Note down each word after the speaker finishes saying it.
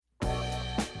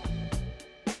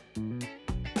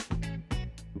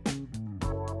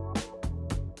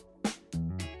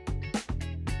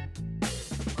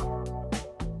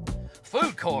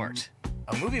Food Court.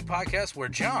 A movie podcast where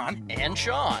John And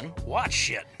Sean watch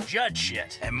shit, judge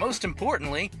shit. and most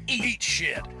importantly, eat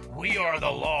shit. We are the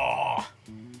law.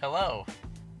 Hello.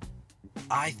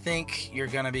 I think you're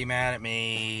going to be mad at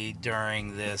me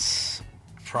during this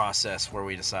process where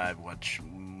we decide which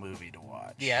movie to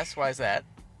watch. Yes, why is that?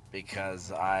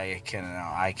 Because I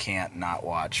can't not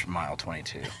watch Mile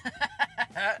 22.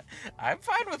 I'm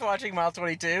fine with watching Mile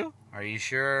 22. Are you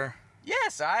sure?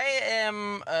 Yes, I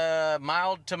am a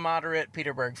mild to moderate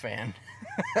Peter Berg fan.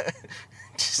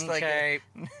 Just Okay.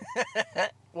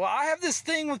 Well, I have this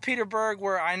thing with Peter Berg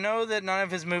where I know that none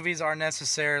of his movies are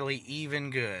necessarily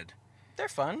even good, they're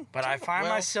fun. but I find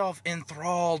myself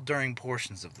enthralled during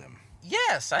portions of them.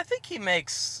 Yes, I think he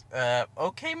makes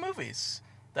okay movies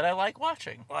that I like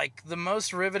watching. Like, the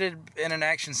most riveted in an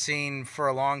action scene for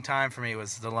a long time for me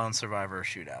was the Lone Survivor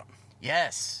shootout.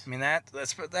 Yes. I mean, that's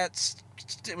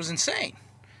it was insane.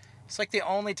 It's like the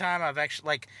only time I've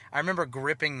actually, I remember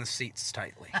gripping the seats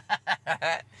tightly.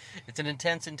 It's an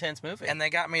intense movie. And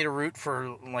they got me to root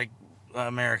for,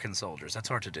 American soldiers. That's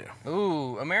hard to do.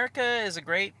 Ooh, America is a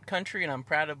great country, and I'm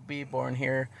proud to be born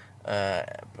here.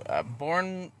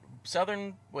 Born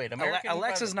Southern... Wait, American...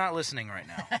 Alexa's not listening right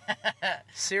now.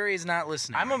 Siri's not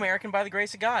listening. I'm American by the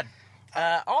grace of God.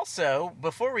 Also,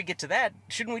 before we get to that,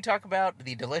 shouldn't we talk about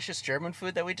the delicious German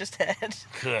food that we just had?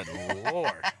 Good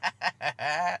Lord.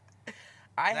 That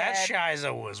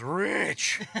Scheiße was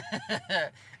rich.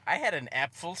 I had an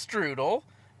apfel strudel.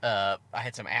 I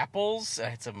had some apples. I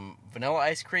had some vanilla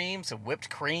ice cream, some whipped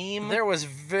cream. There was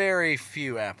very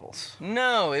few apples.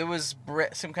 No, it was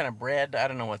some kind of bread. I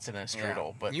don't know what's in a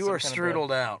strudel, but you were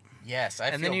strudeled out. Yes,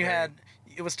 and then you had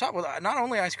it was topped with not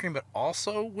only ice cream but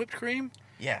also whipped cream.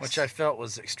 Yes, which I felt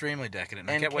was extremely decadent.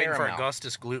 I kept waiting for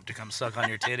Augustus Gloop to come suck on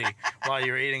your titty while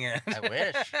you were eating it. I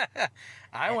wish.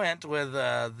 I went with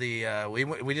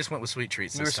we just went with Sweet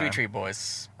Treats. We were Sweet Treat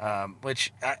boys.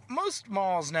 Which most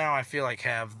malls now I feel like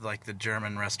have the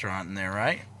German restaurant in there,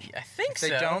 right? I think so.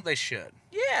 If they don't, they should.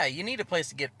 Yeah, you need a place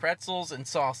to get pretzels and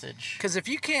sausage. Because if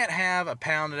you can't have a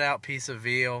pounded out piece of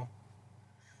veal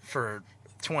for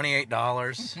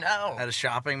 $28 at a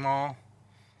shopping mall,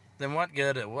 then what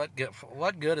good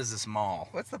is this mall?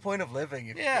 What's the point of living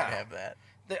if you can't have that?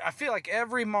 I feel like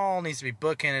every mall needs to be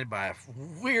bookended by a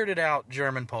weirded out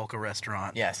German polka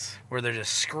restaurant. Yes. Where they're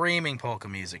just screaming polka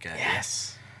music at you.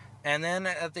 Yes. And then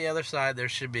at the other side, there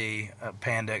should be a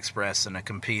Panda Express and a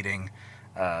competing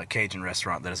Cajun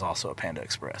restaurant that is also a Panda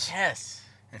Express. Yes.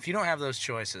 And if you don't have those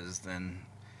choices, then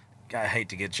I hate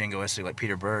to get jingoistic like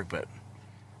Peter Berg, but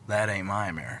that ain't my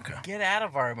America. Get out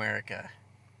of our America.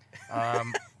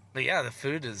 But yeah, the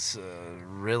food is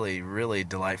really, really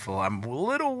delightful. I'm a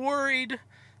little worried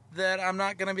that I'm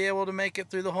not going to be able to make it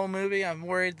through the whole movie. I'm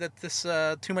worried that this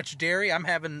too much dairy. I'm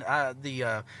having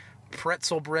the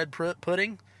pretzel bread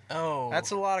pudding. Oh.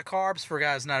 That's a lot of carbs for a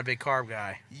guy who's not a big carb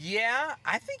guy. Yeah,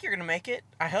 I think you're going to make it.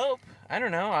 I hope. I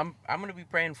don't know. I'm going to be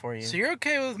praying for you. So you're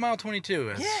okay with Mile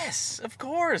 22? Yes, of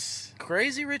course.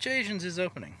 Crazy Rich Asians is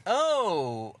opening.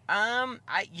 Oh,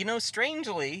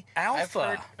 strangely,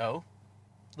 Alpha.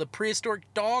 The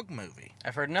prehistoric dog movie.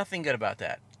 I've heard nothing good about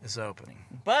that. Is opening.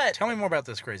 But tell me more about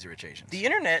this Crazy Rich Asians. The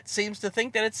internet seems to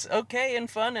think that it's okay and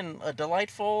fun and a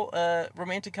delightful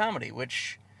romantic comedy,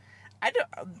 which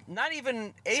not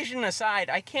even Asian aside,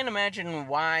 I can't imagine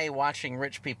why watching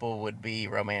rich people would be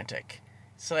romantic.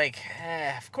 It's like,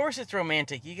 of course it's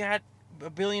romantic. You got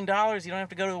 $1 billion. You don't have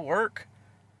to go to work.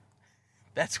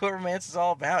 That's what romance is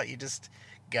all about. You just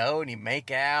go and you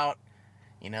make out.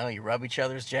 You rub each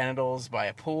other's genitals by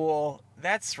a pool.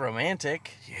 That's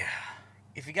romantic. Yeah.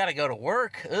 If you got to go to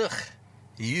work, ugh.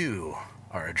 You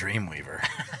are a dreamweaver.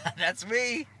 That's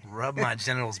me. Rub my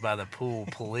genitals by the pool,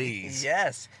 please.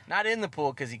 Yes. Not in the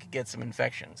pool because you could get some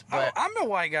infections. But I'm a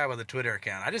white guy with a Twitter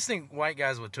account. I just think white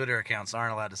guys with Twitter accounts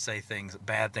aren't allowed to say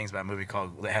bad things about a movie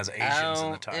that has Asians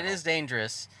in the title. It is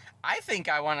dangerous. I think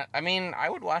I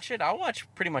would watch it. I'll watch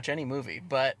pretty much any movie,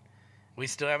 but... We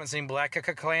still haven't seen Black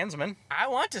Klansman. I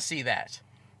want to see that.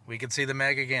 We could see the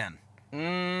Meg again.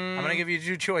 I'm going to give you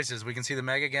two choices. We can see the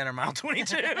Meg again or Mile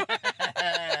 22.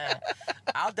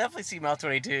 I'll definitely see Mile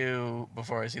 22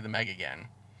 before I see the Meg again.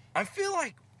 I feel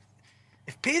like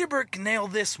if Peter Berg can nail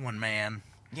this one, man.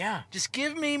 Yeah. Just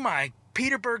give me my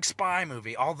Peter Berg spy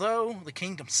movie. Although The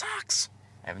Kingdom sucks.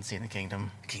 I haven't seen The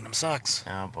Kingdom. The Kingdom sucks.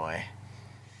 Oh, boy.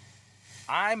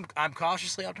 I'm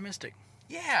cautiously optimistic.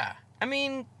 Yeah. I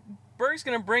mean... Berg's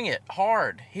gonna bring it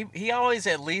hard. He always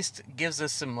at least gives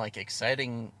us some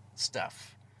exciting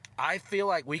stuff. I feel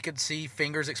like we could see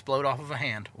fingers explode off of a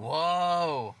hand.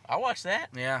 Whoa! I'll watch that.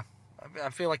 Yeah, I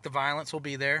feel like the violence will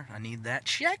be there. I need that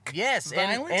check. Yes,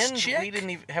 Violence and check. we didn't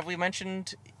even, have we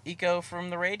mentioned Eco from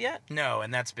the Raid yet? No,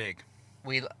 and that's big.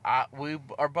 We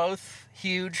are both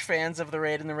huge fans of the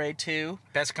Raid and the Raid 2.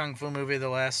 Best kung fu movie of the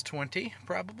last 20,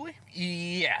 probably.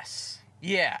 Yes.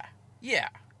 Yeah.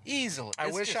 Easily. I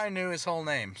wish I knew his whole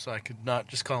name, so I could not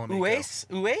just call him Uwais?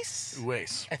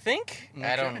 Uwais. I think. Okay.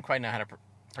 I don't quite know how to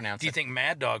pronounce it. Do you think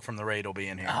Mad Dog from the Raid will be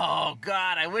in here? Oh,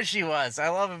 God, I wish he was. I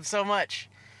love him so much.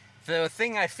 The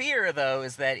thing I fear, though,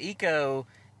 is that Eco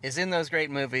is in those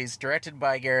great movies, directed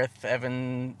by Gareth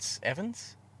Evans.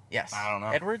 Evans? Yes. I don't know.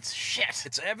 Edwards? Shit.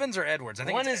 It's Evans or Edwards. I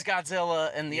think One is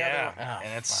Godzilla, and the other one... Oh,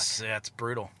 and it's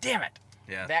brutal. damn it.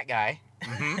 Yeah. That guy,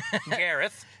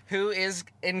 Gareth. who is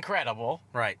incredible.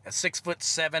 Right. A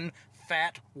 6'7"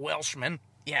 fat Welshman.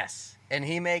 Yes. And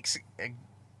he makes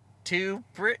two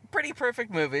pretty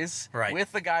perfect movies Right.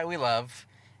 with the guy we love.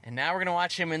 And now we're going to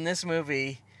watch him in this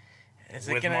movie. Is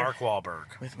it With gonna... Mark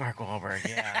Wahlberg. With Mark Wahlberg,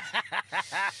 yeah.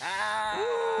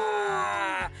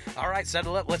 All right,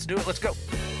 settle up. Let's do it. Let's go.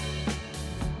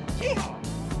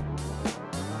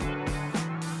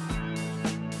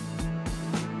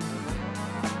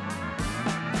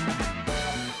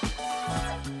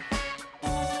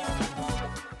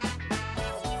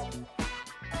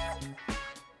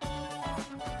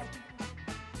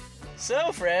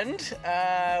 So, friend,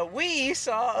 we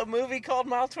saw a movie called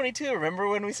Mile 22. Remember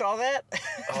when we saw that?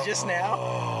 Just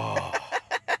now?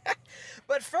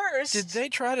 But first... Did they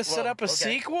try to set Well, up a okay.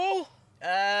 sequel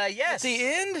yes. at the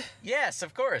end? Yes,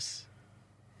 of course.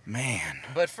 Man.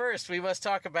 But first, we must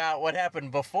talk about what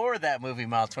happened before that movie,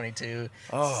 Mile 22.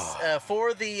 Oh.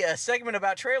 For the segment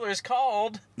about trailers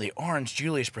called... The Orange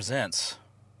Julius presents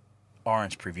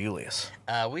Orange Prevulius.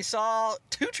 we saw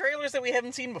two trailers that we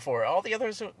haven't seen before. All the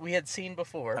others we had seen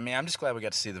before. I mean, I'm just glad we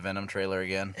got to see the Venom trailer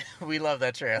again. We love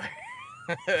that trailer.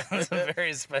 It's a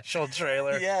very special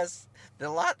trailer. Yes. A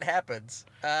lot happens.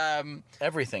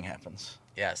 Everything happens.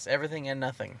 Yes, everything and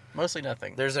nothing. Mostly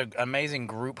nothing. There's an amazing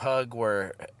group hug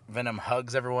where Venom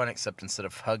hugs everyone, except instead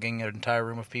of hugging an entire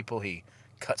room of people, he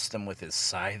cuts them with his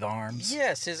scythe arms.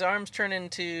 Yes, his arms turn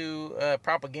into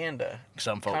propaganda.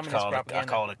 Some folks Communist call it, I propaganda.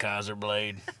 call it a Kaiser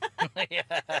blade.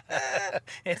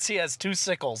 He has two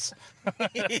sickles.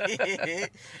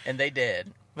 And they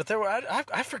did. But there were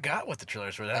I forgot what the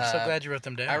trailers were. I'm so glad you wrote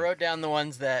them down. I wrote down the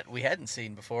ones that we hadn't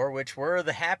seen before, which were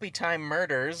the Happy Time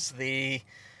Murders, the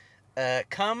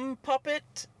Cum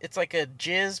Puppet. It's like a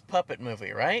jizz puppet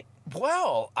movie, right?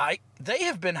 Well, they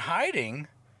have been hiding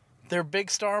their big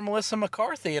star Melissa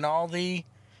McCarthy in all the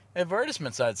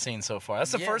advertisements I'd seen so far.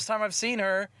 That's the Yeah. first time I've seen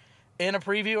her in a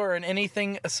preview or in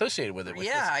anything associated with it. Which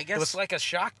Yeah, was, I guess- it was like a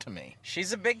shock to me.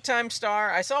 She's a big time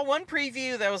star. I saw one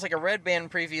preview that was like a Red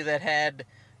Band preview that had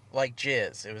like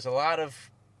jizz. It was a lot of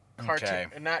cartoon,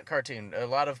 Okay. not cartoon, a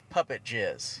lot of puppet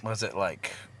jizz. Was it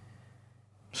like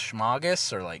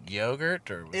schmagus or like yogurt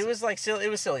or? It was like silly. It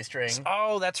was Silly String.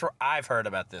 Oh, that's where I've heard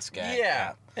about this guy.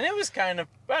 Yeah, and it was kind of,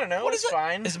 I don't know. What it is was it?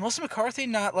 fine. Is Melissa McCarthy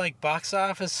not like box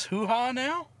office hoo-ha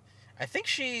now? I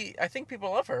think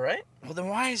people love her, right? Well, then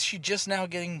why is she just now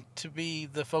getting to be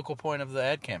the focal point of the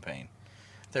ad campaign?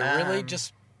 They're really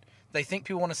just... They think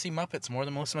people want to see Muppets more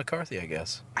than Melissa McCarthy, I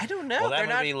guess. I don't know. Well, that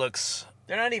they're movie looks...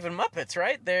 They're not even Muppets,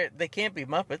 right? They can't be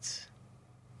Muppets.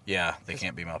 Yeah, they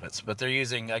can't be Muppets. But they're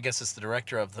using... I guess it's the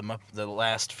director of the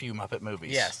last few Muppet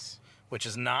movies. Yes. Which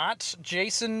is not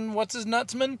Jason... What's his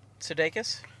nutsman?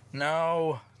 Sudeikis?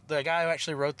 No... The guy who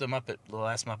actually wrote the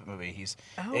last Muppet movie. He's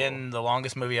in the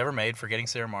longest movie ever made, Forgetting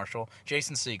Sarah Marshall.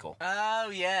 Jason Segel. Oh,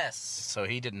 yes. So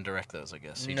he didn't direct those, I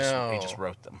guess. He No. just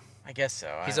wrote them. I guess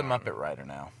so. He's a Muppet writer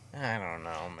now. I don't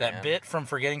know, man. That bit from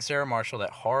Forgetting Sarah Marshall,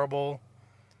 that horrible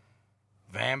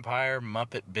vampire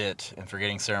Muppet bit in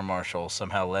Forgetting Sarah Marshall,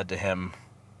 somehow led to him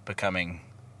becoming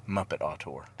Muppet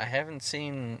auteur. I haven't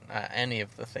seen any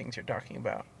of the things you're talking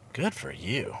about. Good for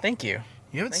you. Thank you.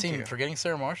 You haven't Thank seen you. Forgetting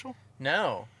Sarah Marshall?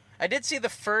 No. I did see the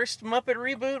first Muppet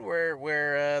reboot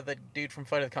where the dude from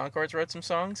Flight of the Conchords wrote some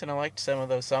songs, and I liked some of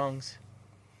those songs.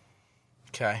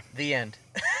 Okay. The end.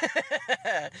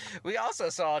 We also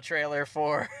saw a trailer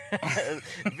for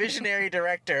visionary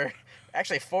director,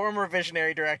 actually former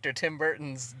visionary director Tim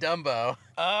Burton's Dumbo,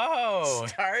 Oh!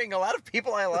 starring a lot of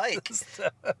people I like.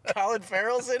 Colin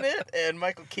Farrell's in it, and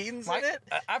Michael Keaton's in it.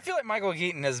 I feel like Michael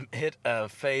Keaton has hit a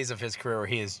phase of his career where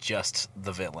he is just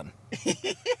the villain.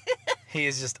 He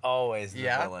is just always the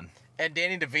Yeah. villain. And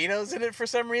Danny DeVito's in it for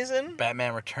some reason.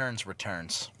 Batman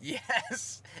returns.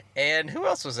 Yes. And who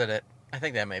else was in it? I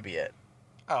think that may be it.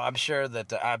 Oh, I'm sure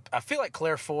that I feel like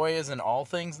Claire Foy is in all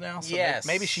things now. So Yes.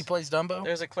 maybe she plays Dumbo.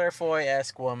 There's a Claire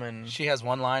Foy-esque woman. She has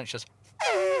one line. It's just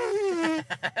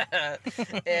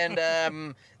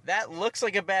And that looks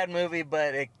like a bad movie,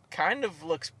 but it kind of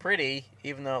looks pretty,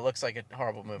 even though it looks like a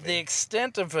horrible movie. The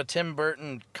extent of a Tim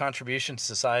Burton contribution to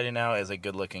society now is a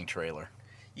good-looking trailer.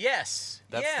 Yes.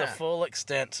 That's the full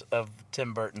extent of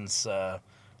Tim Burton's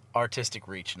artistic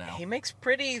reach now. He makes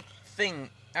pretty thing.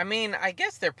 I mean, I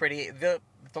guess they're pretty. The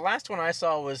last one I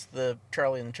saw was the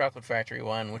Charlie and the Chocolate Factory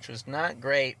one, which was not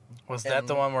great. Was that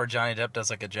the one where Johnny Depp does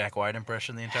like a Jack White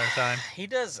impression the entire time? He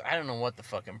does. I don't know what the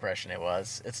fuck impression it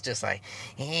was. It's just like,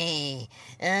 hey,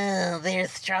 oh,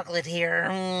 there's chocolate here.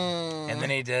 And then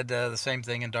he did the same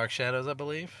thing in Dark Shadows, I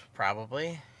believe.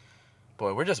 Probably.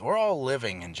 Boy, we're all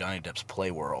living in Johnny Depp's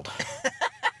play world.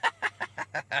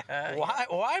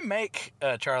 Why make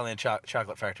Charlie and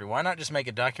Chocolate Factory? Why not just make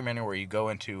a documentary where you go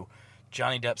into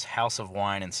Johnny Depp's house of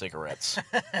wine and cigarettes?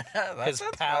 His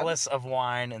palace of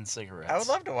wine and cigarettes. I would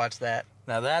love to watch that.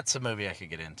 Now that's a movie I could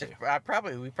get into.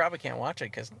 We probably can't watch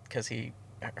it because he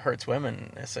hurts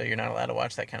women, so you're not allowed to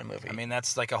watch that kind of movie. I mean,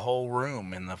 that's like a whole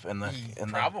room in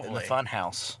the fun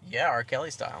house. Yeah, R.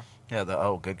 Kelly style. Yeah.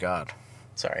 Oh, good God.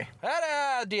 Sorry.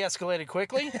 That de-escalated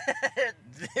quickly.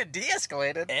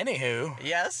 De-escalated. Anywho.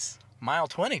 Yes. Mile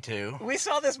 22. We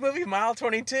saw this movie, Mile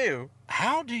 22.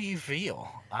 How do you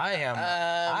feel? I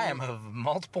am of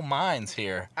multiple minds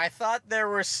here. I thought there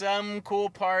were some cool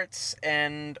parts,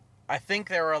 and I think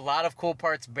there were a lot of cool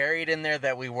parts buried in there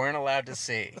that we weren't allowed to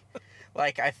see.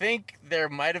 Like, I think there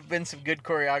might have been some good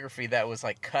choreography that was,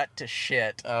 like, cut to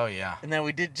shit. Oh, yeah. And then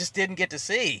we just didn't get to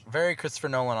see. Very Christopher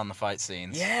Nolan on the fight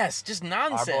scenes. Yes, just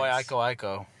nonsense. Our boy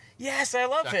Iko. Yes, I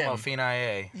love him.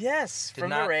 Finae. Yes, from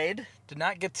The Raid. Did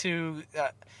not get to...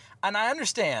 and I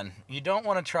understand, you don't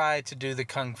want to try to do the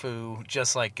kung fu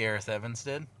just like Gareth Evans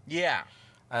did. Yeah.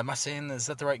 Am I saying, is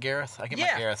that the right Gareth? I get my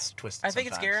Gareths twisted I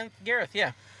think sometimes. It's Gareth,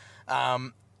 yeah.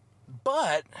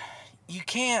 But you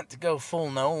can't go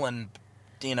full Nolan,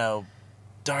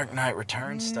 Dark Knight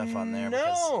Returns stuff on there.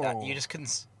 No. Because you just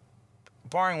couldn't...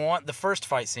 Barring the first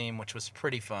fight scene, which was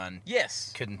pretty fun.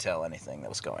 Yes. Couldn't tell anything that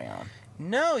was going on.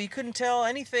 No, you couldn't tell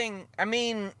anything. I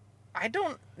mean, I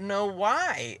don't know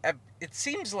why. It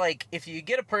seems like if you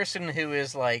get a person who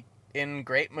is, like, in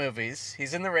great movies,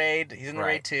 he's in The Raid, he's in The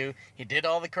Raid 2, he did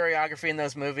all the choreography in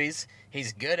those movies,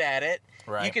 he's good at it.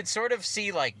 Right. You could sort of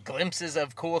see, like, glimpses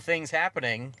of cool things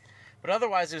happening, but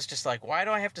otherwise it was just like, why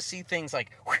do I have to see things like,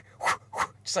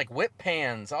 just like whip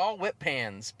pans, all whip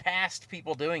pans, past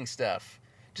people doing stuff?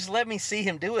 Just let me see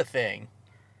him do a thing.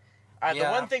 The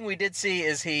one thing we did see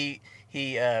is he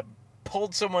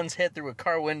pulled someone's head through a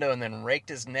car window and then raked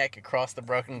his neck across the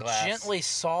broken glass. Gently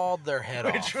sawed their head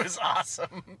off. Which was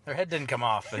awesome. Their head didn't come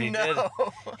off, but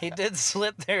he did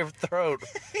slit their throat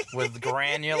with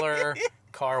granular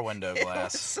car window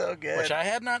glass. So good. Which I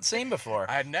had not seen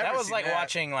before. I'd never That was seen like that.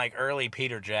 watching like early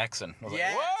Peter Jackson. I was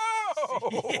Yes. like,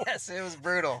 whoa! Yes, it was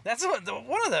brutal. That's one of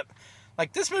the...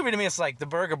 Like, this movie to me, it's like the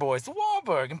Burger Boys, the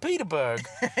Wahlberg and Peterberg.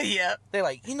 Yep. They're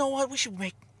like, you know what? We should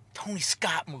make Tony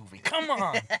Scott movie. Come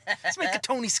on. Let's make a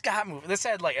Tony Scott movie. This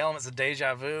had, like, elements of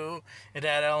Deja Vu. It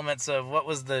had elements of, what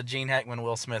was the Gene Hackman,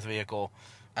 Will Smith vehicle?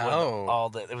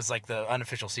 Oh. It was like the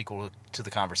unofficial sequel to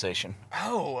The Conversation.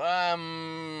 Oh,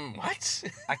 what?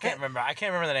 I can't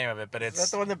remember the name of it, but it's... Is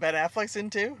that the one that Ben Affleck's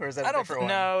into? Or is that a different one?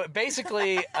 No,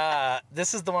 basically,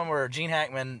 this is the one where Gene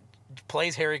Hackman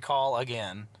plays Harry Caul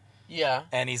again. Yeah.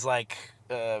 And he's like,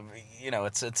 they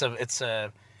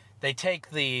take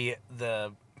the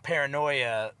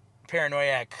paranoiac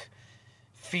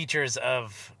features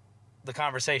of The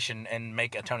Conversation and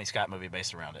make a Tony Scott movie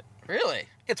based around it. Really?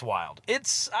 It's wild.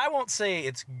 I won't say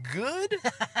it's good.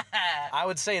 I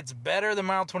would say it's better than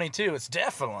Mile 22. It's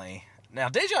definitely. Now,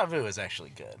 Deja Vu is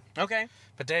actually good. Okay.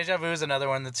 But Deja Vu is another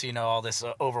one that's, all this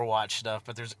Overwatch stuff,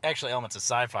 but there's actually elements of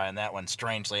sci-fi in that one,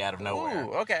 strangely out of nowhere.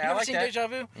 Ooh, okay, You I ever like seen that. Deja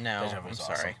Vu? No, Deja Vu's I'm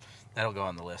sorry. awesome. That'll go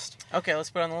on the list. Okay,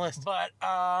 let's put it on the list. But,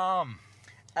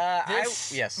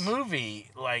 this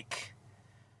movie, like,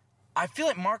 I feel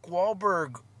like Mark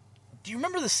Wahlberg... Do you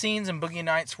remember the scenes in Boogie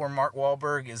Nights where Mark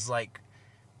Wahlberg is, like,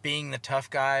 being the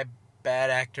tough guy, bad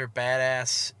actor,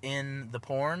 badass in the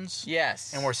porns?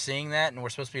 Yes. And we're seeing that, and we're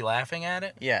supposed to be laughing at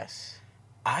it? Yes.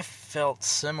 I felt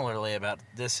similarly about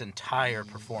this entire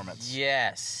performance.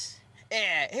 Yes.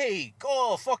 Hey,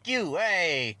 oh, fuck you.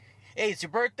 Hey, it's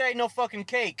your birthday, no fucking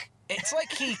cake. It's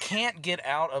like he can't get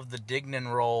out of the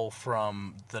Dignan role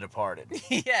from The Departed.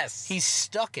 Yes. He's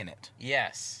stuck in it.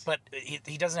 Yes. But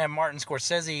he doesn't have Martin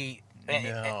Scorsese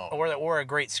No. or a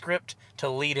great script to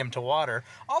lead him to water.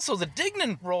 Also, the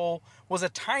Dignan role was a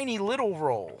tiny little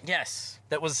role Yes.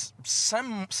 that was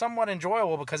somewhat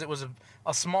enjoyable because it was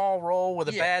a small role with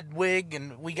a Yeah. bad wig,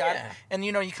 and we got Yeah. and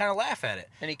you kind of laugh at it.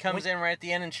 And he comes in right at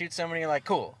the end and shoots somebody. You're like,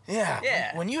 cool. Yeah.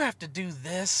 Yeah. When you have to do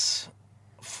this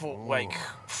for Ooh.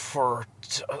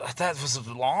 that was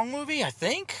a long movie, I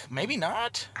think. Maybe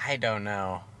not. I don't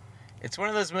know. It's one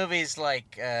of those movies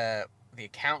like The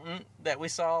Accountant that we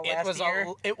saw last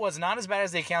year. It was not as bad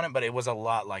as The Accountant, but it was a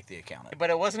lot like The Accountant. But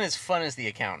it wasn't as fun as The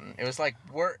Accountant. It was like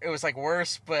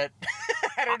worse, but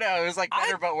I don't know. It was like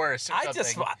better but worse. Or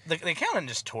something. The Accountant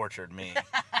just tortured me.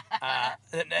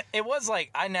 It was like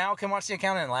I now can watch The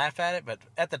Accountant and laugh at it, but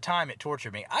at the time it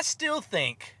tortured me. I still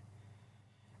think,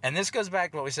 and this goes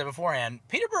back to what we said beforehand,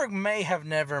 Peter Berg may have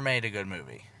never made a good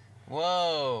movie,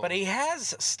 Whoa. but he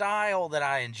has style that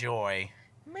I enjoy,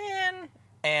 Man,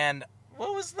 and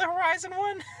what was the Horizon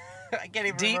one? I can't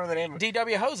even remember the name.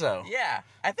 D.W. Hozo. Yeah,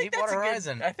 I think Deepwater that's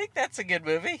Horizon. I think that's a good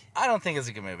movie. I don't think it's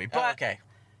a good movie, but Oh, okay.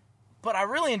 but I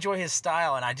really enjoy his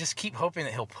style, and I just keep hoping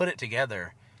that he'll put it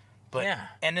together. But Yeah.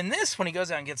 and in this, when he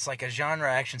goes out and gets like a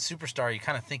genre action superstar, you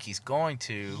kind of think he's going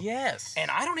to. Yes. And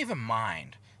I don't even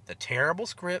mind the terrible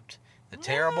script, the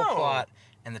terrible No. plot,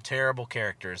 and the terrible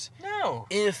characters. No.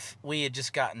 If we had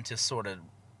just gotten to sort of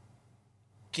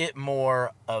get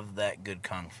more of that good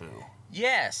kung fu.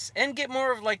 Yes, and get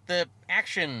more of like the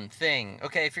action thing.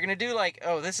 Okay, if you're gonna do like,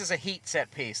 oh, this is a heat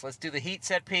set piece, let's do the heat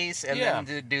set piece, and Yeah.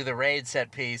 then do the raid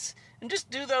set piece, and just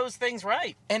do those things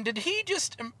right. And did he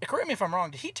just, correct me if I'm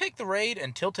wrong, did he take the raid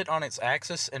and tilt it on its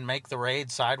axis and make the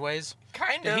raid sideways?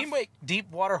 Kind Did of. he make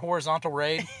deep water horizontal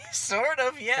raid? Sort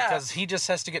of, yeah. Because he just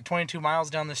has to get 22 miles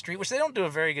down the street, which they don't do a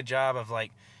very good job of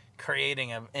like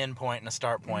creating an end point and a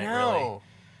start point, really. no.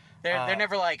 They're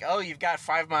never like, oh, you've got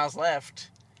 5 miles left.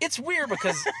 It's weird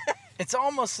because it's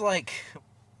almost like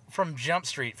from Jump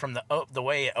Street, from the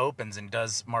way it opens and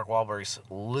does Mark Wahlberg's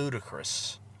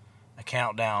ludicrous, a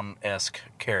countdown-esque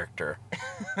character.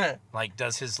 Like,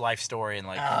 does his life story and,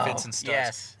 like, fits and stuff.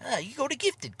 Yes. You go to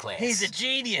gifted class. He's a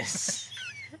genius.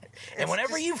 And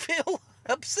whenever you feel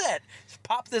upset,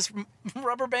 pop this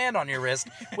rubber band on your wrist,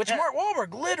 which Mark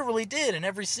Wahlberg literally did in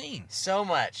every scene. So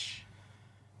much.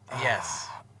 Yes.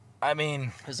 I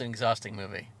mean, It was an exhausting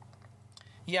movie.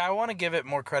 yeah, I want to give it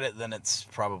more credit than it's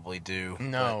probably due.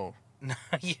 No.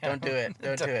 but- yeah. Don't do it.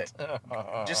 Don't do it.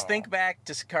 Just think back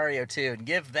to Sicario 2 and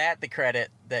give that the credit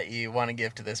that you want to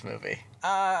give to this movie.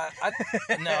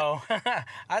 No.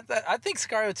 I think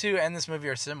Sicario 2 and this movie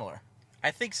are similar.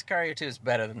 I think Sicario 2 is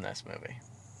better than this movie.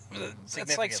 It's like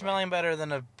Significantly. smelling better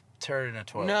than a turd in a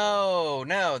toilet.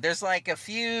 No. There's like a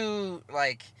few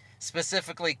like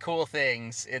specifically cool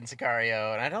things in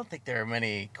Sicario, and I don't think there are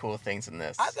many cool things in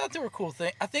this. I thought there were cool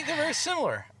things. I think they're very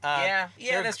similar. yeah,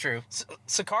 they're- that's true.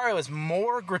 Sicario is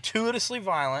more gratuitously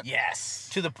violent Yes.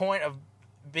 to the point of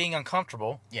being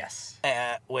uncomfortable, Yes.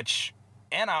 and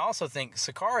I also think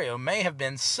Sicario may have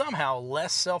been somehow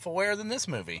less self-aware than this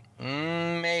movie,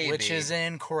 Maybe. which is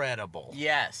incredible.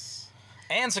 Yes.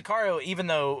 And Sicario, even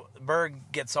though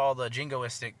Berg gets all the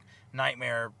jingoistic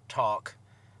nightmare talk,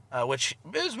 which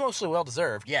is mostly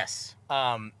well-deserved, Yes.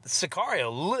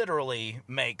 Sicario literally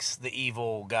makes the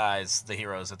evil guys the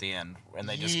heroes at the end, and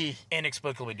they just Yee.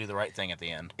 inexplicably do the right thing at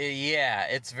the end. Yeah,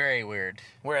 it's very weird.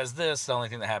 Whereas this, the only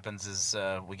thing that happens is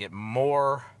we get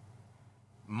more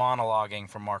monologuing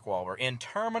from Mark Wahlberg.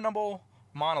 Interminable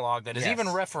monologue that is Yes. even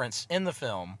referenced in the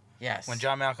film Yes. when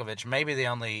John Malkovich, maybe the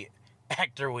only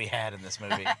actor we had in this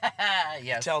movie,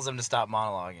 yes. tells him to stop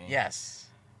monologuing. Yes.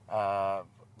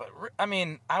 I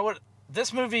mean,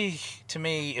 this movie, to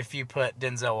me, if you put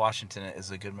Denzel Washington in it,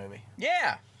 is a good movie.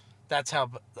 Yeah. That's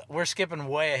how, we're skipping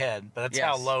way ahead, but that's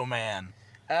how Yes. low man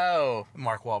Oh,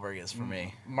 Mark Wahlberg is for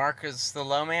me. Mark is the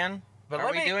low man. But Are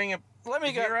let we me- doing a Let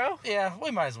me go. hero? Yeah, we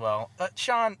might as well.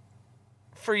 Sean,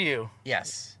 for you,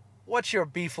 Yes. what's your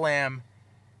beef lamb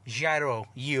gyro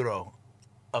euro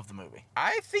of the movie?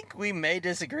 I think we may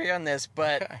disagree on this,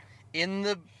 but Okay. in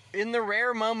the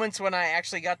rare moments when I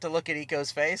actually got to look at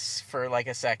Eco's face for like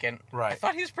a second, I Right.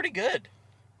 thought he was pretty good.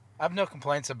 I have no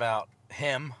complaints about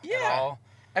him at Yeah. all.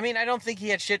 I mean, I don't think he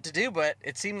had shit to do, but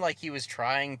it seemed like he was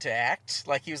trying to act.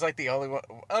 Like he was like the only one,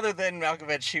 other than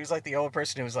Malkovich, he was like the only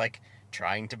person who was like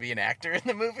trying to be an actor in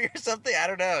the movie or something. I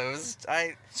don't know.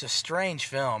 It's a strange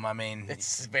film. I mean,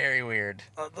 It's very weird.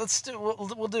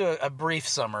 we'll do a brief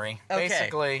summary. Okay.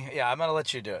 Basically, yeah, I'm gonna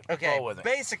let you do it. Okay, Roll with me.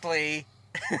 basically,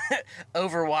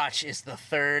 Overwatch is the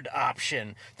third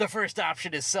option. The first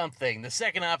option is something. The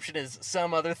second option is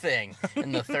some other thing.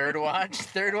 And the third one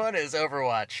is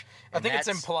Overwatch. I And think it's that's-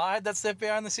 implied that's the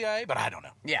FBI and the CIA, but I don't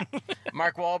know. Yeah.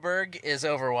 Mark Wahlberg is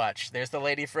Overwatch. There's the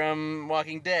lady from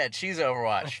Walking Dead. She's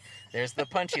Overwatch. There's the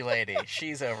punchy lady.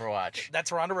 She's Overwatch.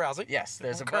 That's Ronda Rousey. Yes,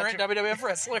 there's a current bunch of, WWF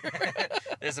wrestler.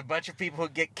 there's a bunch of people who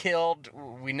get killed.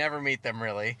 We never meet them,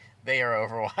 really. They are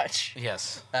Overwatch.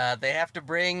 Yes. They have to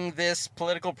bring this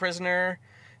political prisoner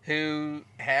who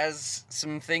has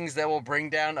some things that will bring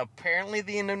down, apparently,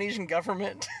 the Indonesian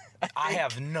government. I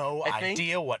have no I think-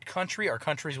 idea what country or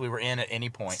countries we were in at any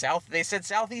point. They said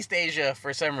Southeast Asia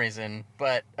for some reason,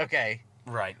 but okay.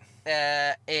 Right.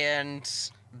 And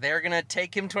they're gonna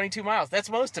take him 22 miles. That's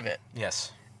most of it.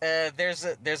 Yes. There's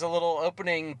a little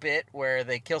opening bit where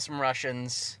they kill some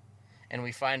Russians, and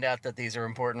we find out that these are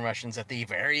important Russians at the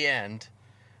very end.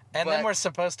 And But- then we're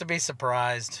supposed to be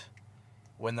surprised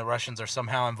when the Russians are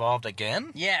somehow involved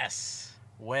again. Yes,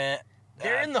 When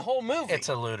they're in the whole movie. It's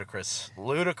a ludicrous.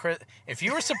 If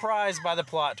you were surprised by the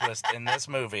plot twist in this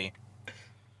movie,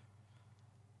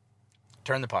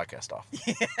 turn the podcast off.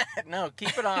 No,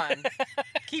 keep it on.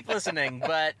 Keep listening,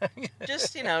 but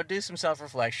just, do some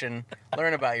self-reflection,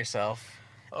 learn about yourself.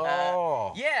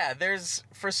 Oh. Yeah, there's,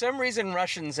 for some reason,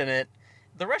 Russians in it.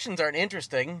 The Russians aren't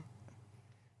interesting.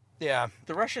 Yeah.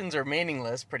 The Russians are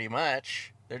meaningless, pretty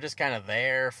much. They're just kind of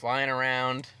there, flying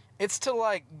around. It's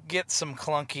to, get some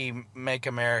clunky Make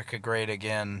America Great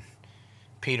Again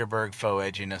Peter Berg faux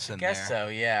edginess in there. Guess so,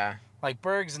 yeah. Like,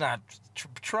 Berg's not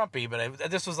Trumpy, but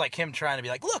this was like him trying to be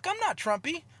like, look, I'm not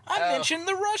Trumpy. I mentioned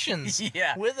the Russians.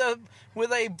 Yeah. With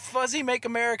a fuzzy Make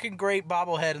America Great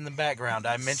bobblehead in the background,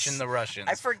 I mentioned the Russians.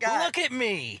 I forgot. Look at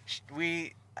me.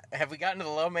 Have we gotten to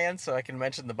the low man so I can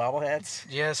mention the bobbleheads?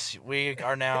 Yes, we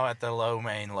are now at the low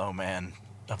man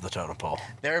of the totem pole.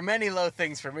 There are many low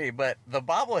things for me, but the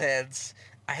bobbleheads,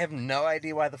 I have no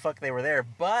idea why the fuck they were there,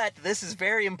 but this is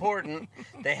very important.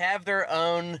 They have their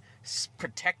own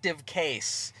protective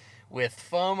case with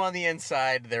foam on the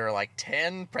inside. There are like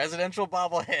 10 presidential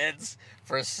bobbleheads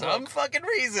for some fucking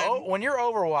reason. Oh, when you're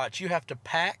Overwatch, you have to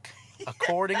pack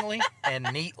accordingly and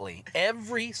neatly.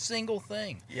 Every single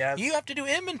thing. Yes. You have to do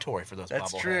inventory for those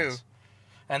That's bobbleheads. true.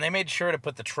 And they made sure to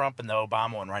put the Trump and the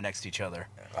Obama one right next to each other.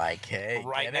 Like, hey,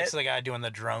 Right get next it? to the guy doing the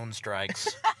drone strikes.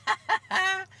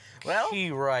 Well,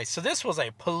 Right. So this was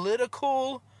a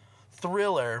political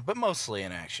thriller, but mostly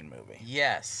an action movie.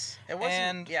 yes. It wasn't,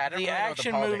 And yeah, I don't the really know what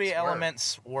action politics movie were.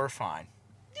 elements were fine.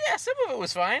 Yeah, some of it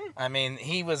was fine. I mean,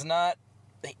 he was not...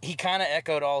 He kind of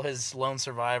echoed all his Lone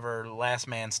Survivor, Last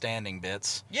Man Standing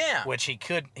bits, Yeah. which he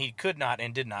could not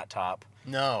and did not top.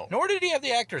 No. Nor did he have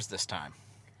the actors this time.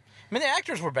 I mean, the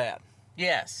actors were bad.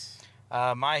 Yes.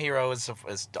 My hero is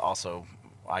also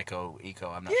Iko.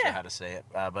 I'm not Yeah. sure how to say it,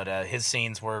 but his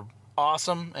scenes were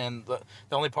awesome, and the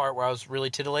only part where I was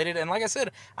really titillated. And like I said,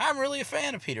 I'm really a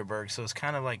fan of Peter Berg, so it's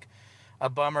kind of like a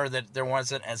bummer that there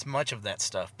wasn't as much of that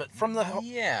stuff. But from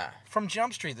Yeah.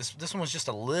 Jump Street, this one was just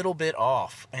a little bit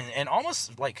off, and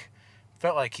almost like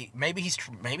felt like maybe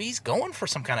he's going for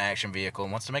some kind of action vehicle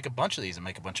and wants to make a bunch of these and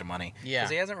make a bunch of money. Yeah.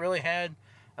 Because he hasn't really had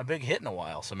a big hit in a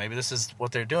while, so maybe this is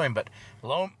what they're doing. But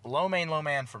low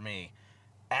man for me,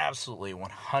 absolutely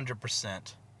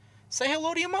 100%. Say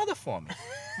hello to your mother for me,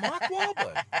 Mark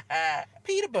Wahlberg,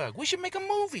 Peter Berg. We should make a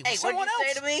movie. Hey, with what'd someone you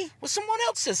else. say to me? Well, someone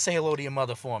else says say hello to your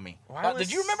mother for me. Why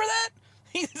Did you remember that?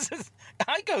 He says,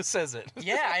 Iko says it.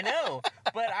 Yeah, I know.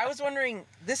 But I was wondering,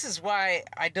 this is why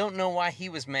I don't know why he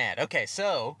was mad. Okay,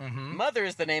 so Mother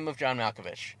is the name of John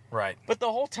Malkovich. Right. But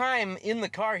the whole time in the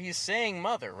car he's saying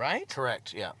Mother, right?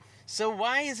 Correct. Yeah. So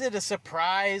why is it a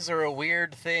surprise or a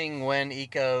weird thing when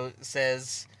Iko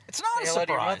says, It's not Say a hello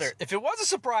to your surprise. mother. If it was a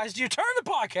surprise, you turn the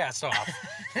podcast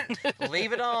off.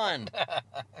 leave it on?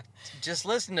 Just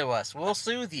listen to us. We'll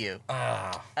soothe you.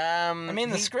 I mean,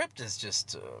 the he- script is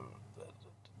just...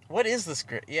 What is the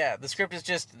script? Yeah, the script is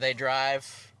just they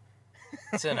drive.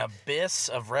 it's an abyss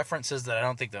of references that I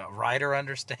don't think the writer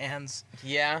understands.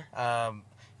 Yeah.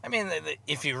 I mean,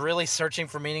 if you're really searching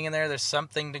for meaning in there, there's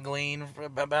something to glean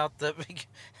about the,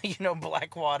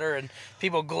 Blackwater and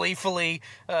people gleefully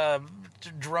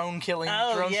drone killing,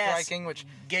 drone striking, which...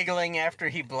 Giggling after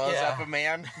he blows Yeah. up a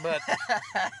man. But,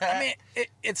 I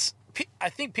mean, I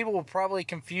think people will probably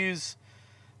confuse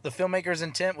the filmmaker's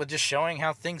intent with just showing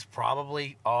how things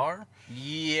probably are.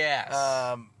 Yes.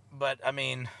 But, I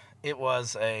mean, it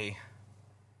was a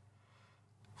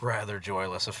rather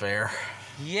joyless affair.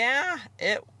 Yeah,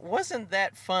 it wasn't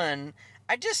that fun.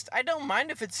 I don't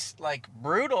mind if it's, like,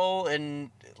 brutal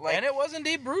and, like... And it was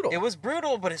indeed brutal. It was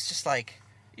brutal, but it's just like,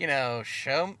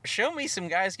 show me some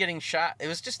guys getting shot. It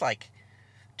was just like,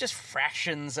 just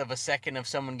fractions of a second of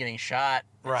someone getting shot.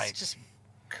 Right. It's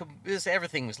just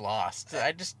everything was lost.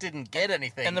 I just didn't get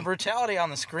anything. And the brutality on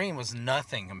the screen was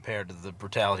nothing compared to the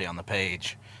brutality on the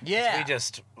page. Yeah.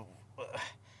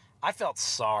 I felt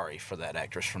sorry for that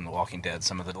actress from The Walking Dead,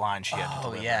 some of the lines she had to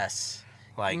deliver. Oh, yes.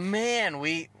 Like, man,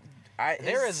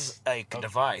 there is a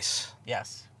device.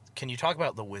 Yes. Can you talk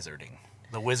about the wizarding?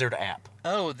 The Wizard app.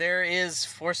 Oh, there is,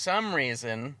 for some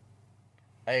reason,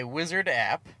 a Wizard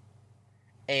app,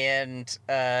 and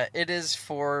it is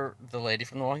for the lady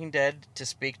from The Walking Dead to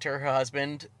speak to her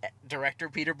husband, director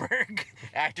Peter Berg,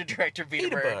 actor-director Peter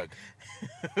Berg,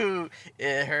 who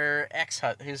her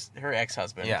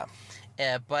ex-husband. Yeah.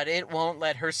 But it won't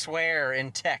let her swear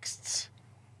in texts.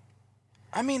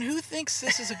 I mean, who thinks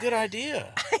this is a good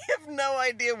idea? I have no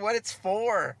idea what it's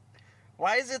for.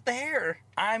 Why is it there?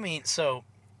 I mean, so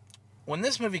when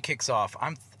this movie kicks off,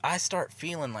 I start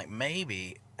feeling like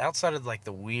maybe outside of like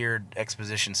the weird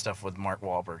exposition stuff with Mark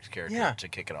Wahlberg's character to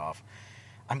kick it off,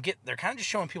 they're kind of just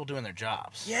showing people doing their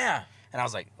jobs. Yeah. And I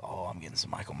was like, oh, I'm getting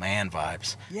some Michael Mann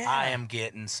vibes. Yeah. I am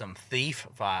getting some Thief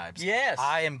vibes. Yes.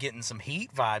 I am getting some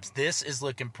Heat vibes. This is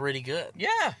looking pretty good.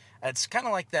 Yeah. It's kind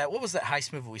of like that. What was that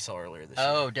heist movie we saw earlier this year?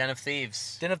 Oh, Den of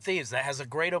Thieves. Den of Thieves. That has a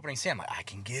great opening scene. I'm like, I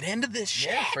can get into this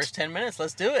shit. Yeah, first 10 minutes,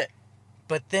 let's do it.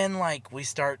 But then, like, we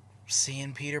start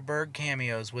seeing Peter Berg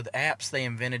cameos with apps they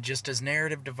invented just as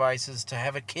narrative devices to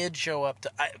have a kid show up.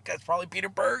 That's probably Peter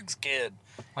Berg's kid.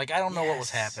 Like, I don't know what was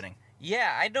happening.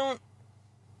 Yeah, I don't...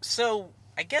 So,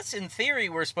 I guess in theory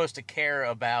we're supposed to care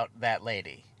about that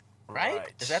lady, right?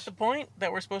 Is that the point,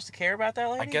 that we're supposed to care about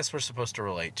that lady? I guess we're supposed to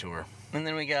relate to her. And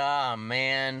then we go, oh,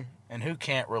 man. And who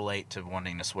can't relate to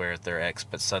wanting to swear at their ex,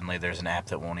 but suddenly there's an app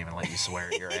that won't even let you swear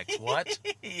at your ex? What?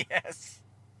 Yes.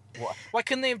 Why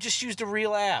couldn't they have just used a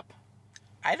real app?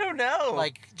 I don't know.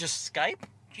 Like, just... Skype?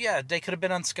 Yeah, they could have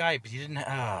been on Skype. You didn't...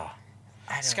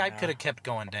 Skype know. could have kept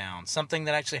going down. Something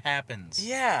that actually happens.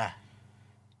 Yeah.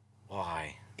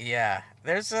 Why? Yeah.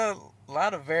 There's a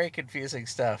lot of very confusing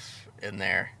stuff in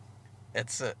there.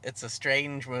 It's a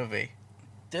strange movie.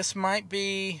 This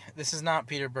is not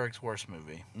Peter Berg's worst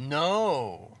movie.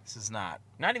 No. This is not.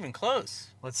 Not even close.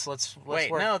 Let's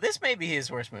Wait, work. no, this may be his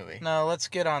worst movie. No, let's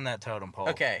get on that totem pole.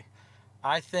 Okay.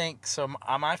 I think, so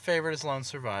my favorite is Lone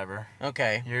Survivor.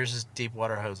 Okay. Yours is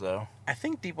Deepwater Hozo. I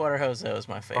think Deepwater Hozo is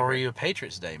my favorite. Or are you a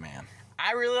Patriots Day man?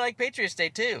 I really like Patriots Day,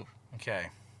 too. Okay.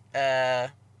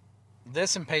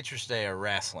 This and Patriots Day are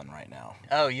wrestling right now.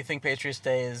 Oh, you think Patriots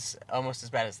Day is almost as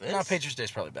bad as this? No, Patriots Day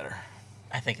is probably better.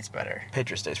 I think it's better.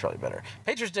 Patriots Day is probably better.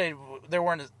 Patriots Day, there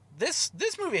weren't... This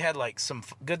movie had, like, some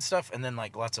good stuff and then,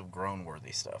 like, lots of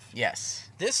groan-worthy stuff. Yes.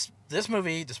 This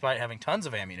movie, despite having tons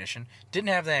of ammunition, didn't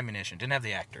have the ammunition, didn't have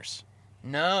the actors.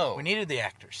 No. We needed the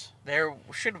actors. There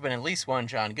should have been at least one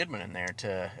John Goodman in there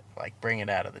to, like, bring it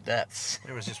out of the depths.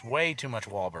 There was just way too much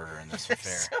Wahlberger in this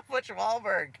affair. So much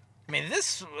Wahlberg. I mean,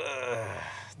 this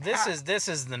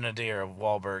is the nadir of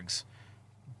Wahlberg's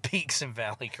peaks and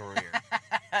valley career.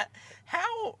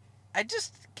 How? I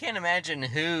just can't imagine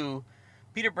who...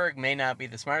 Peter Berg may not be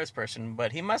the smartest person,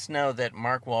 but he must know that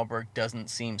Mark Wahlberg doesn't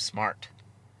seem smart.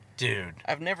 Dude.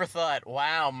 I've never thought,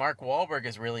 wow, Mark Wahlberg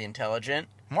is really intelligent.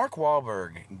 Mark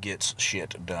Wahlberg gets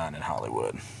shit done in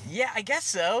Hollywood. Yeah, I guess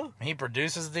so. He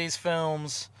produces these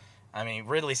films. I mean,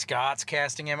 Ridley Scott's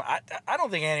casting him. I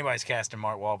don't think anybody's casting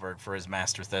Mark Wahlberg for his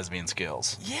master thespian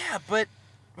skills. Yeah, but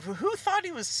who thought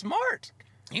he was smart?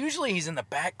 Usually he's in the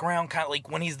background, kind of like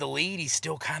when he's the lead, he's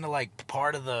still kind of like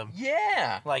part of the...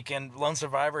 Yeah. Like in Lone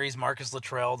Survivor, he's Marcus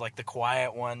Luttrell, like the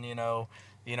quiet one, you know.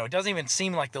 It doesn't even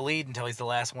seem like the lead until he's the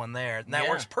last one there. And that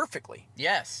works perfectly.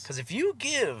 Yes. Because if you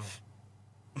give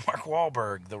Mark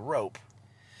Wahlberg the rope,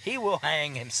 he will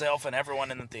hang himself and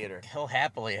everyone in the theater. He'll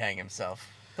happily hang himself.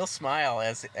 He'll smile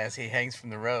as he hangs from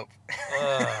the rope.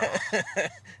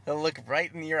 He'll look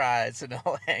right in your eyes and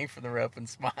he'll hang from the rope and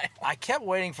smile. I kept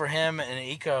waiting for him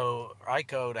and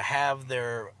Iko to have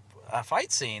their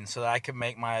fight scene so that I could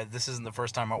make my "this isn't the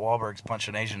first time Mark Wahlberg's punched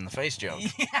an Asian in the face" joke.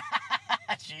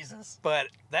 Jesus. But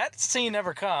that scene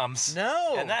never comes.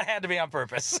 No. And that had to be on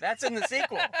purpose. That's in the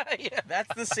sequel. Yeah.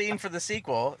 That's the scene for the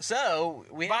sequel. So,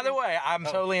 By the way, I'm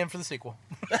totally in for the sequel.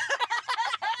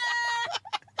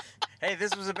 Hey,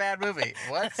 this was a bad movie.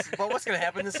 What's going to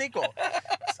happen in the sequel?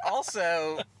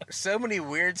 Also, so many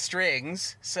weird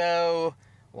strings. So,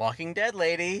 Walking Dead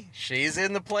lady, she's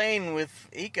in the plane with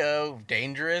Iko,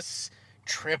 dangerous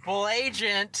triple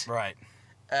agent. Right.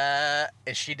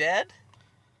 Is she dead?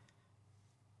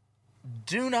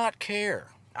 Do not care.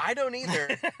 I don't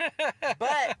either.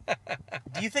 But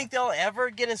do you think they'll ever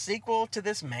get a sequel to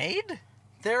this made?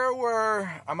 There were,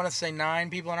 I'm going to say 9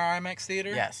 people in our IMAX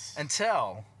theater. Yes.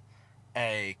 Until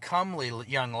a comely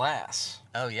young lass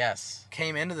Oh, yes.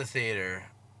 came into the theater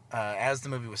as the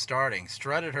movie was starting,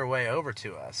 strutted her way over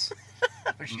to us.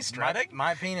 Was she strutting?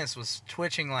 My penis was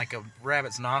twitching like a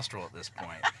rabbit's nostril at this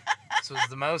point. This was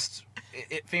the most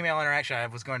female interaction I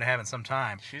was going to have in some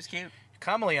time. She was cute.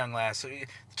 Comely young lass. So, the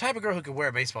type of girl who could wear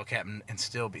a baseball cap and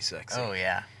still be sexy. Oh,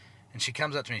 yeah. And she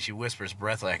comes up to me and she whispers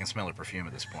breathlessly, I can smell her perfume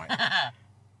at this point.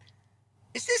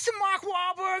 Is this a Mark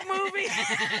Wahlberg movie?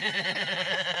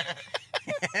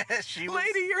 She was,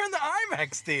 Lady, you're in the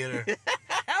IMAX theater.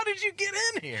 How did you get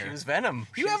in here? she was Venom.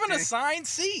 You have an assigned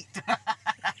seat.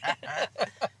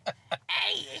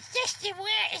 Hey, is this the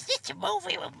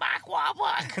movie with Mark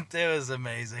Wahlberg? It was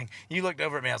amazing. You looked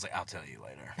over at me. I was like, I'll tell you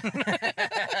later.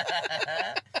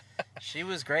 She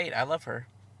was great. I love her.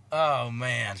 Oh,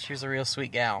 man. She was a real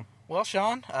sweet gal. Well,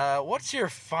 Sean, what's your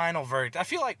final verdict? I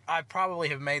feel like I probably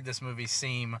have made this movie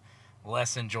seem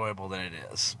less enjoyable than it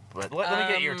is. But let me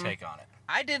get your take on it.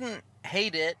 I didn't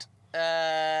hate it.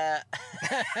 I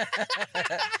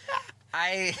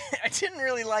didn't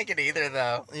really like it either,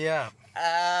 though. Yeah.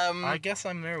 I guess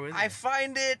I'm there with you. I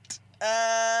find it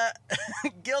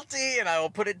guilty, and I will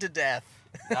put it to death.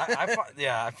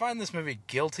 I find this movie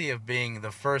guilty of being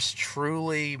the first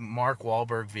truly Mark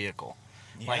Wahlberg vehicle.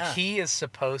 Yeah. Like, he is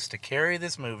supposed to carry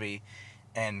this movie,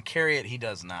 and carry it he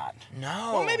does not.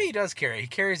 No. Well, maybe he does carry it. He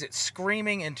carries it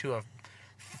screaming into a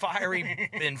fiery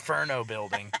inferno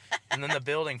building, and then the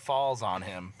building falls on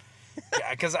him. Yeah,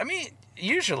 because, I mean,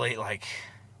 usually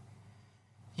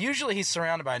he's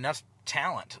surrounded by enough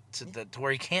talent to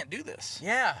where he can't do this.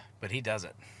 Yeah. But he does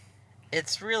it.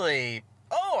 It's really...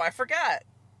 Oh, I forgot.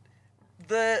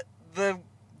 The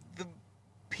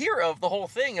hero of the whole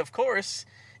thing, of course,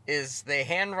 is they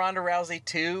hand Ronda Rousey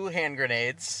 2 hand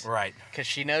grenades. Right. Because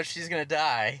she knows she's going to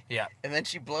die. Yeah. And then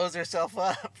she blows herself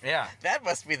up. Yeah. That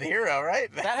must be the hero,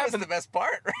 right? That was the best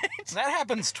part, right? That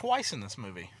happens twice in this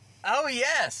movie. Oh,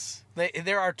 yes.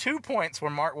 There are 2 points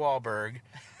where Mark Wahlberg,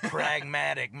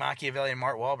 pragmatic Machiavellian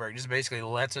Mark Wahlberg, just basically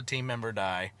lets a team member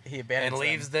die. He abandons and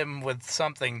leaves them with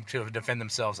something to defend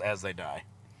themselves as they die.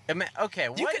 Okay,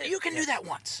 You can do that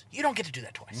once. You don't get to do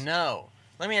that twice. No.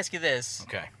 Let me ask you this.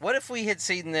 Okay. What if we had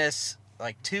seen this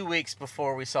like 2 weeks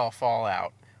before we saw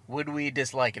Fallout? Would we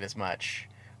dislike it as much?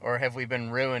 Or have we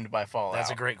been ruined by Fallout? That's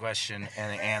a great question,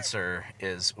 and the answer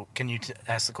is, can you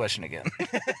ask the question again?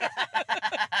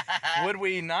 Would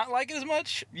we not like it as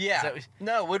much? Yeah.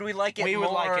 No, would we like it more? We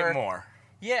would like it more.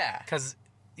 Yeah. Because,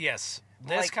 yes,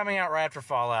 this coming out right after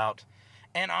Fallout,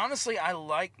 and honestly, I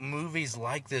like movies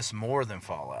like this more than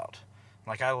Fallout.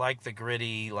 Like, I like the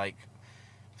gritty, like,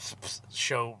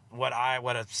 show what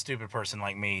a stupid person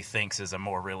like me thinks is a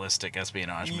more realistic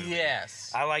espionage movie.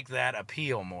 Yes. I like that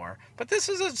appeal more. But this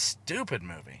is a stupid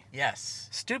movie. Yes.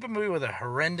 Stupid movie with a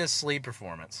horrendous lead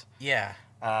performance. Yeah.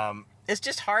 It's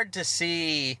just hard to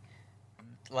see,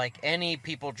 like, any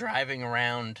people driving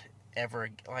around ever.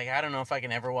 Like, I don't know if I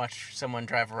can ever watch someone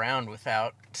drive around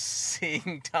without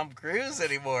seeing Tom Cruise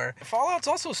anymore. Fallout's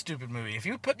also a stupid movie. If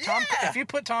you put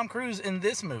Tom Cruise in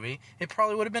this movie, it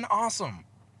probably would have been awesome.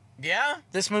 Yeah?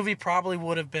 This movie probably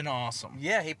would have been awesome.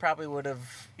 Yeah, he probably would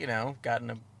have, gotten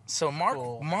a So Mark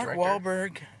director.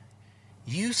 Wahlberg,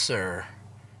 you, sir,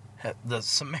 the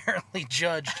summarily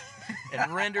judged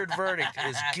and rendered verdict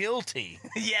is guilty.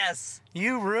 Yes.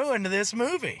 You ruined this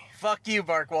movie. Fuck you,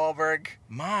 Mark Wahlberg.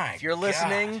 My If you're God.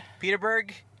 listening,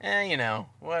 Peterberg,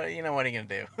 what are you gonna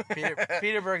do?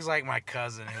 Peter Berg's like my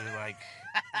cousin who, like,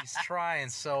 he's trying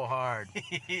so hard.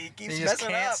 He keeps He just messing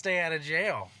can't up. stay out of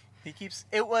jail.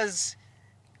 It was,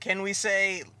 can we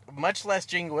say, much less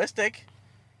jingoistic?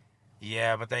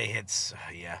 Yeah, but they hit.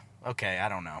 Yeah. Okay, I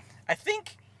don't know. I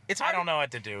think it's hard. I don't know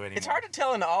what to do anymore. It's hard to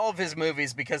tell in all of his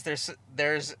movies because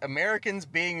there's Americans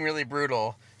being really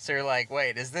brutal. So you're like,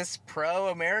 wait, is this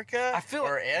pro-America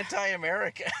or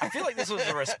anti-America? I feel like this was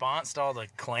a response to all the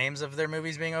claims of their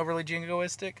movies being overly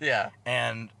jingoistic. Yeah.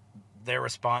 And their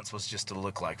response was just to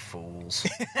look like fools.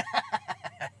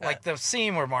 Like the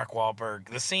scene where Mark Wahlberg,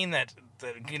 the scene that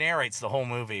narrates the whole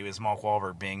movie is Mark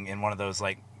Wahlberg being in one of those,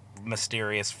 like,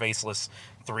 mysterious, faceless,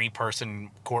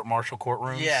 3-person court-martial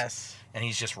courtrooms. Yes. And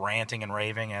he's just ranting and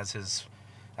raving as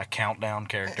a countdown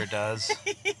character does.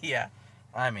 Yeah.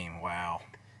 I mean, wow.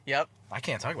 Yep. I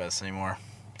can't talk about this anymore.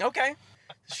 Okay.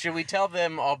 Should we tell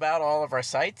them about all of our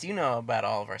sites? You know about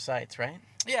all of our sites, right?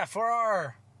 Yeah, for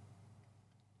our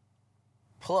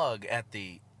plug at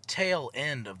the tail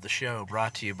end of the show,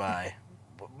 brought to you by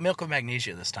Milk of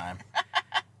Magnesia this time,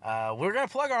 we're going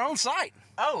to plug our own site.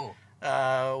 Oh.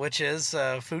 Which is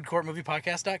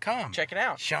foodcourtmoviepodcast.com. Check it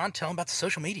out. Sean, tell them about the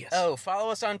social medias. Oh,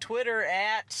 follow us on Twitter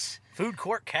at Food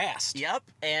Court Cast. Yep.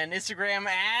 And Instagram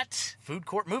at... Food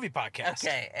Court Movie Podcast.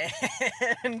 Okay.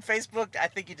 And Facebook, I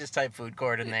think you just type Food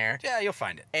Court in there. Yeah, you'll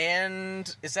find it.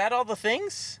 And is that all the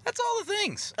things? That's all the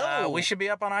things. Oh. We should be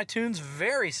up on iTunes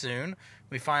very soon.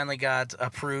 We finally got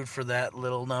approved for that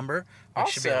little number, which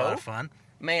should be a lot of fun.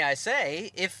 May I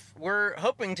say, if we're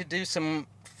hoping to do some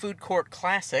Food Court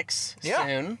classics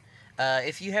soon,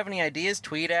 if you have any ideas,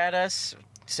 tweet at us,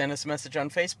 send us a message on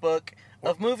Facebook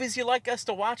of movies you'd like us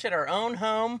to watch at our own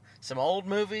home, some old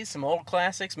movies, some old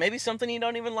classics, maybe something you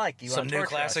don't even like. Some new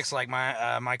classics like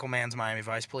Michael Mann's Miami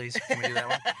Vice, please. Can we do that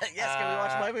one? Yes, can we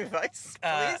watch Miami Vice,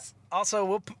 please? Also,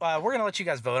 we're going to let you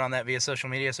guys vote on that via social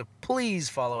media, so please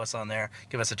follow us on there.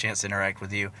 Give us a chance to interact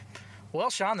with you. Well,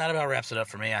 Sean, that about wraps it up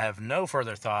for me. I have no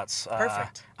further thoughts.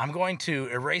 Perfect. I'm going to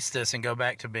erase this and go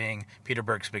back to being Peter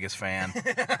Berg's biggest fan.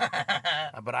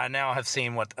 But I now have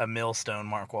seen what a millstone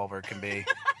Mark Wahlberg can be.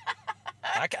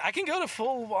 I can go to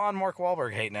full-on Mark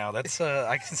Wahlberg hate now. That's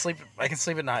I can sleep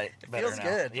at night better feels now.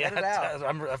 good. Yeah, Let it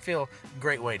out. I feel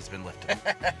great weight has been lifted.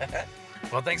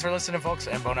 Well, thanks for listening, folks,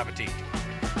 and bon appetit.